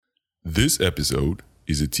This episode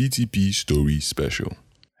is a TTP Story Special.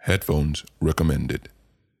 Headphones recommended.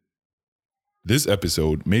 This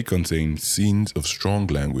episode may contain scenes of strong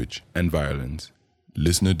language and violence.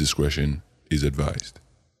 Listener discretion is advised.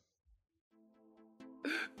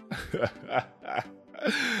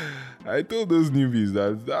 I told those newbies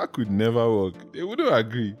that could never work. They wouldn't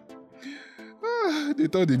agree. They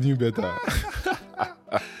thought they knew better.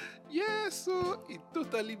 Yeah, so it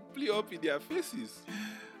totally blew up in their faces.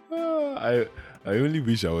 I only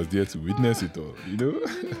wish I was there to witness it all, you know? It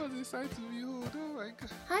really was a sight to behold. Oh my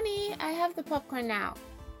God. Honey, I have the popcorn now.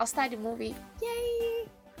 I'll start the movie. Yay!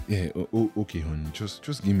 Yeah, okay, honey. Just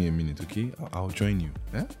give me a minute, okay? I'll join you.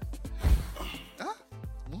 Eh?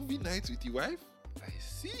 Movie night with your wife? I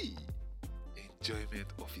see. Enjoyment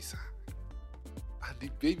officer. And the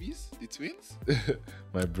babies, the twins?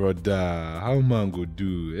 My brother, how man go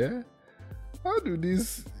do, eh? How do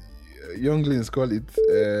these younglings call it?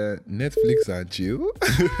 Netflix and chill?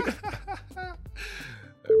 My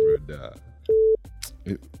brother.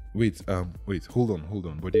 Wait, hold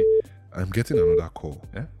on, buddy. I'm getting another call.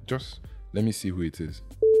 Eh? Just let me see who it is.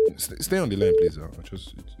 Stay on the line, please.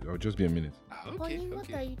 I'll just be a minute. Honey,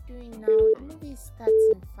 what are you doing now? The movie is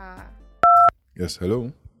starting far. Yes,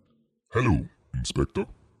 hello? Hello, Inspector.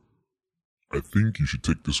 I think you should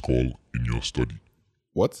take this call in your study.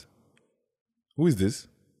 What? Who is this?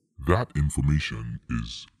 That information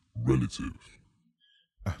is relative.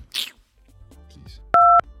 Please.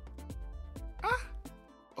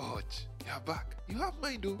 Oj, you're back. You have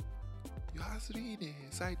mine though. You answering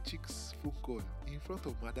a side chick's phone call in front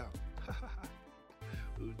of madam.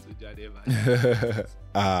 No.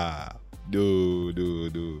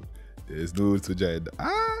 There's no soja.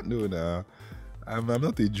 No. I'm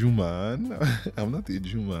not a Jew man. I'm not a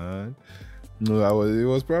Jew man. No, it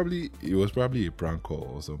was probably a prank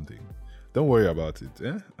call or something. Don't worry about it.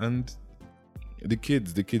 Eh? And the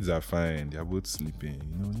kids are fine. They're both sleeping.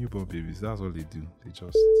 You know, newborn babies. That's all they do. They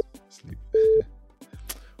just sleep.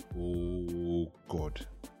 Oh God.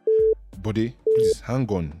 Buddy, please hang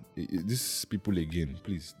on. These people again,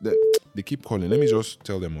 please. They keep calling. Let me just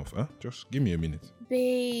tell them off. Huh? Just give me a minute.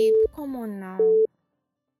 Babe, come on now.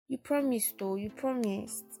 You promised though. You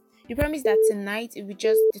promised that tonight it will be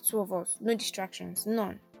just the two of us. No distractions.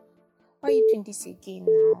 None. Why are you doing this again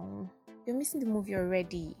now? You're missing the movie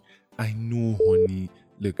already. I know, honey.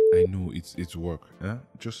 Look, I know it's work. Huh?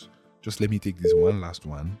 Just let me take this one last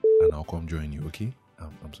one and I'll come join you, okay?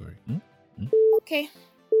 I'm sorry. Okay.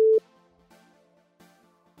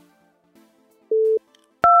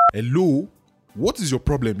 Hello? What is your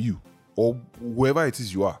problem, you? Or whoever it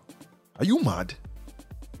is you are? Are you mad?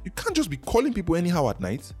 You can't just be calling people anyhow at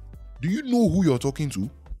night. Do you know who you're talking to?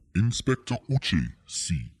 Inspector Uche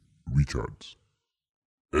C. Richards.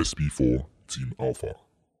 SP4 Team Alpha.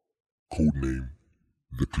 Codename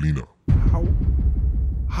The Cleaner.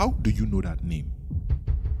 How do you know that name?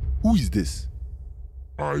 Who is this?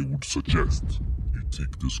 I would suggest you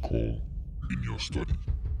take this call in your study,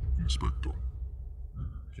 Inspector.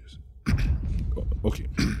 Yes. Okay.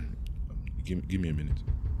 Give me a minute.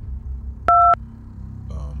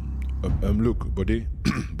 Look, buddy,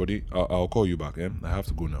 I'll call you back. I have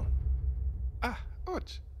to go now.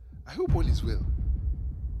 Oj. I hope all is well.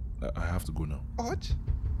 I have to go now. Oj.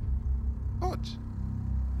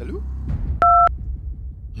 Hello?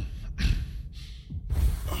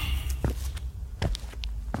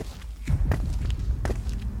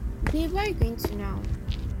 Babe, where are you going to now?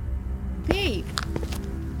 Babe.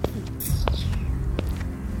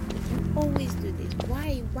 You always do this.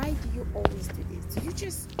 Why do you always do this? Do you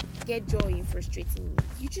just get joy in frustrating me?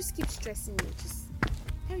 You just keep stressing me. Just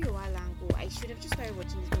tell you a while ago. I should have just started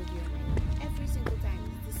watching this movie already. Every single time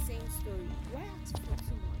it's the same story. Why ask for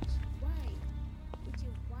too much? Why?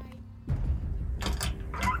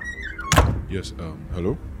 Yes,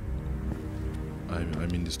 hello?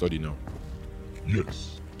 I'm in the study now.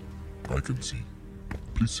 Yes, I can see.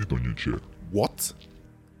 Please sit on your chair. What?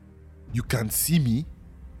 You can see me?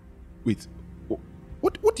 Wait,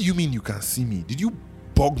 what do you mean you can see me? Did you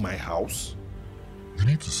bug my house? You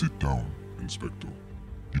need to sit down, Inspector.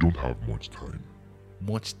 You don't have much time.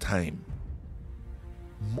 Much time?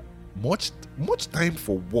 Much time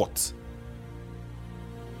for what?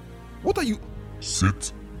 What are you...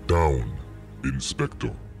 Sit down,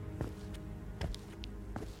 Inspector.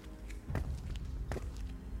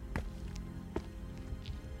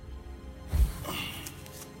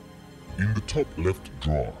 In the top left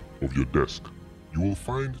drawer of your desk, you will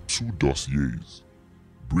find 2 dossiers.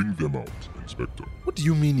 Bring them out, Inspector. What do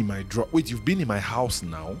you mean in my drawer? Wait, you've been in my house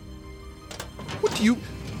now? What do you...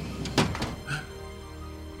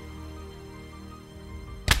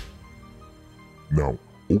 Now,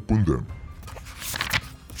 open them.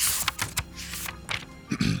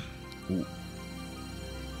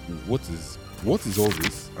 What is all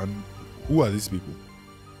this? And who are these people?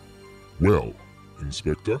 Well,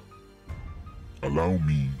 Inspector, allow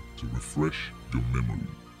me to refresh your memory.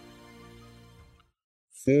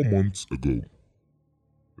 4 months ago,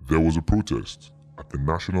 there was a protest at the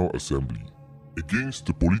National Assembly against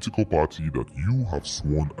the political party that you have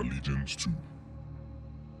sworn allegiance to.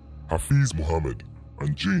 Hafiz Mohammed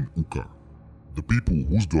and Jane Uka, the people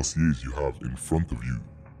whose dossiers you have in front of you,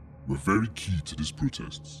 were very key to these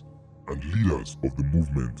protests and leaders of the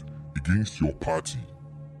movement against your party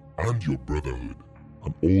and your brotherhood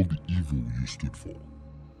and all the evil you stood for.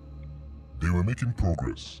 They were making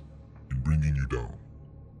progress in bringing you down.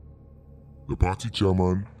 The party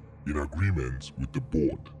chairman, in agreement with the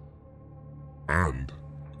board and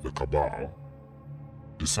the cabal,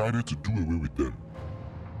 decided to do away with them,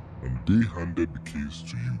 and they handed the case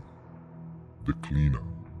to you, the cleaner,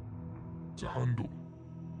 to handle.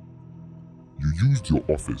 You used your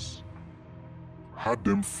office, had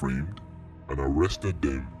them framed, and arrested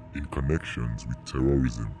them in connections with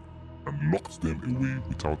terrorism, and locked them away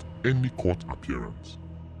without any court appearance.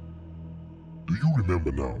 Do you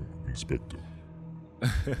remember now, Inspector?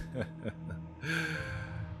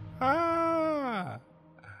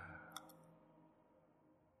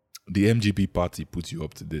 The MGP party put you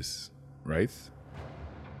up to this, right?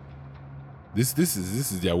 This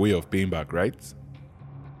is their way of paying back, right?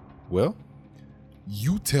 Well,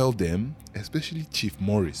 you tell them, especially Chief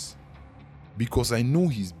Morris, because I know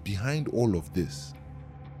he's behind all of this.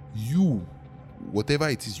 You, whatever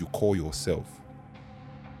it is you call yourself,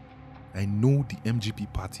 I know the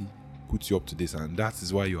MGP party put you up to this, and that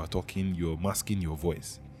is why you are talking, you're masking your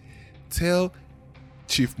voice. Tell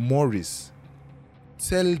Chief Morris,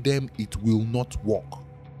 tell them it will not work.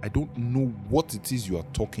 I don't know what it is you are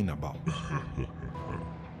talking about.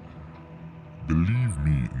 Believe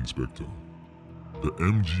me, Inspector, the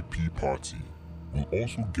MGP party will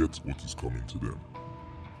also get what is coming to them.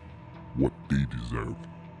 What they deserve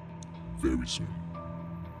very soon.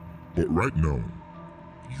 But right now,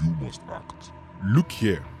 you must act. Look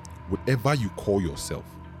here, whatever you call yourself,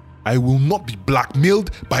 I will not be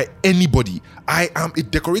blackmailed by anybody. I am a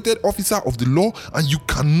decorated officer of the law, and you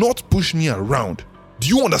cannot push me around. Do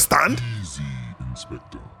you understand? Easy,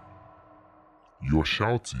 Inspector. Your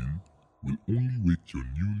shouting will only wake your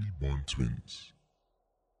newly born twins.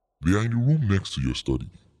 They are in the room next to your study.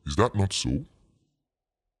 Is that not so?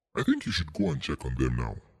 I think you should go and check on them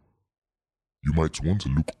now. You might want to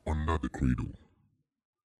look under the cradle.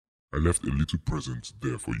 I left a little present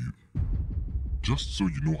there for you, just so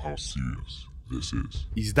you know how serious this is.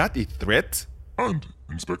 Is that a threat? And,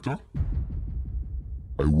 Inspector,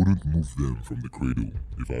 I wouldn't move them from the cradle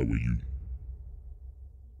if I were you.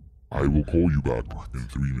 I will call you back in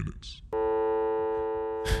 3 minutes.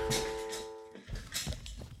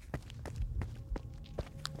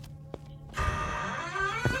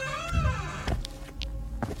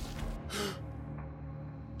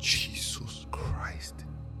 Jesus Christ.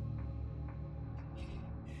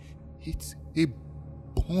 It's a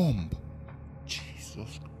bomb.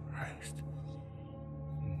 Jesus Christ.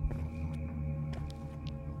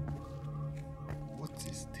 What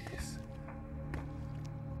is this?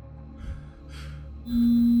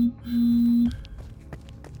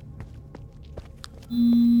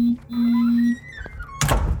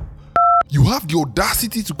 You have the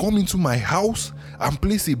audacity to come into my house and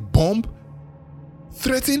place a bomb?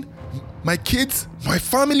 Threaten my kids, my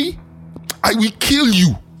family? I will kill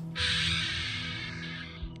you.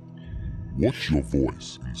 Watch your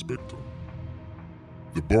voice, Inspector.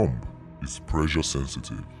 The bomb is pressure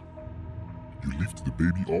sensitive. You lift the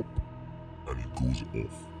baby up and it goes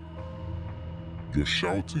off. Your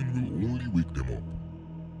shouting will only wake them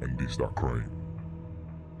up and they start crying.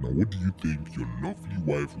 Now what do you think your lovely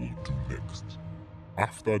wife will do next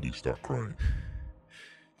after they start crying?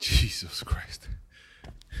 Jesus Christ.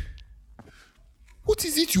 What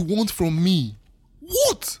is it you want from me?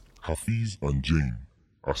 What? Hafiz and Jane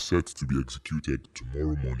are set to be executed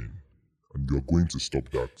tomorrow morning, and you're going to stop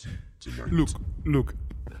that tonight. Look,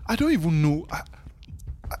 I don't even know. I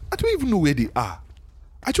don't even know where they are.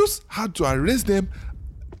 I just had to arrest them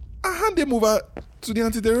and hand them over to the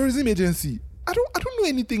anti-terrorism agency. I don't know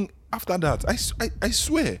anything after that. I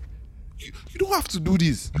swear. You don't have to do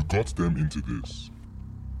this. You got them into this,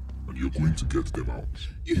 and you're going to get them out.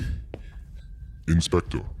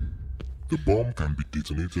 Inspector, the bomb can be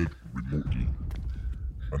detonated remotely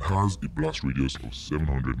and has a blast radius of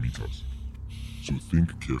 700 meters, so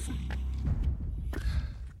think carefully.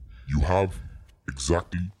 You have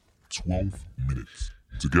exactly 12 minutes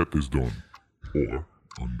to get this done or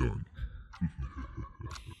undone.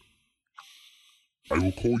 I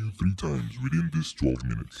will call you 3 times within this 12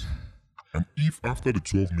 minutes. And if after the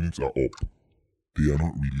 12 minutes are up, they are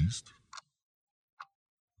not released,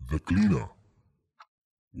 the cleaner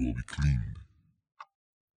will be cleaned.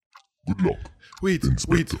 Good luck. Wait,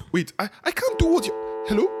 Inspector. wait. I can't do what you...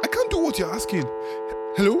 Hello? I can't do what you're asking.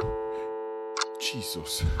 Hello?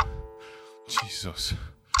 Jesus.